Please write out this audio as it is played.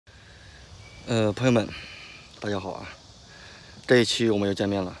朋友们，大家好啊！这一期我们又见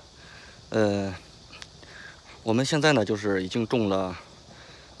面了。我们现在呢就是已经种了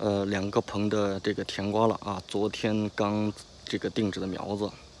2个棚的这个甜瓜了啊，昨天刚这个定制的苗子。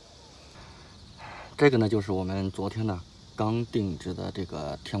这个呢就是我们昨天呢刚定制的这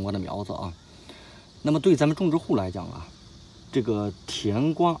个甜瓜的苗子啊。那么对咱们种植户来讲啊，这个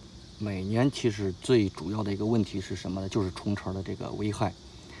甜瓜每年其实最主要的一个问题是什么呢？就是虫虫的这个危害。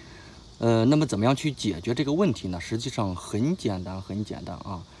那么怎么样去解决这个问题呢？实际上很简单，很简单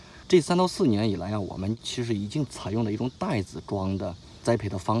啊。这3到4年以来啊，我们其实已经采用了一种袋子装的栽培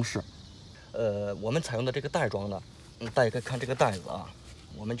的方式。我们采用的这个袋装呢，大家可以看这个袋子啊，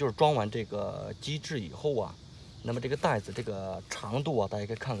我们就是装完这个基质以后啊，那么这个袋子这个长度啊，大家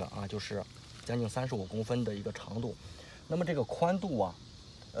可以看看啊，就是将近35公分的一个长度。那么这个宽度啊，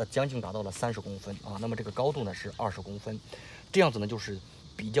将近达到了30公分啊。那么这个高度呢是20公分，这样子呢就是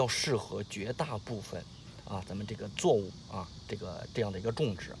比较适合绝大部分啊咱们这个作物啊这样的一个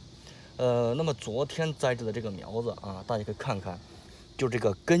种植。那么昨天栽植的这个苗子啊，大家可以看看，就这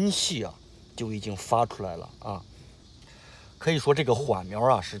个根系啊就已经发出来了啊。可以说这个缓苗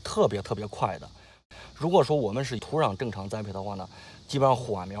啊是特别快的。如果说我们是土壤正常栽培的话呢，基本上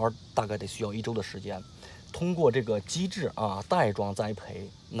缓苗大概得需要1周的时间。通过这个机制啊袋装栽培，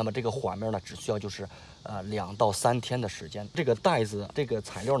那么这个缓苗呢只需要就是2到3天的时间。这个袋子这个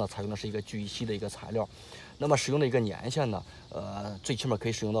材料呢采用的是一个聚乙烯的一个材料，那么使用的一个年限呢，最起码可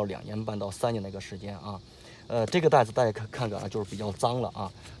以使用到2年半到3年的一个时间啊。这个袋子大家看看啊，就是比较脏了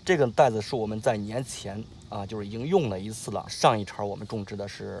啊。这个袋子是我们在年前啊，就是已经用了1次了。上一茬我们种植的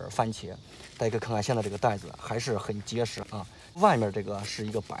是番茄，大家可以看看现在这个袋子还是很结实啊。外面这个是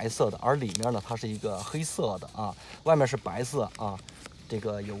一个白色的，而里面呢它是一个黑色的啊。外面是白色啊，这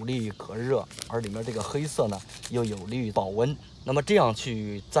个有利于隔热，而里面这个黑色呢又有利于保温。那么这样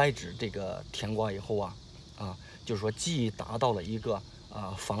去栽植这个甜瓜以后啊，就是说既达到了一个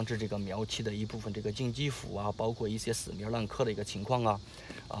防止这个苗期的一部分这个茎基腐啊，包括一些死糜烂棵的一个情况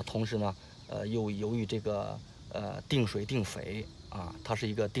同时呢，又由于这个定水定肥啊，它是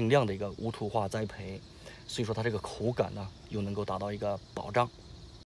一个定量的一个无土化栽培，所以说它这个口感呢又能够达到一个保障。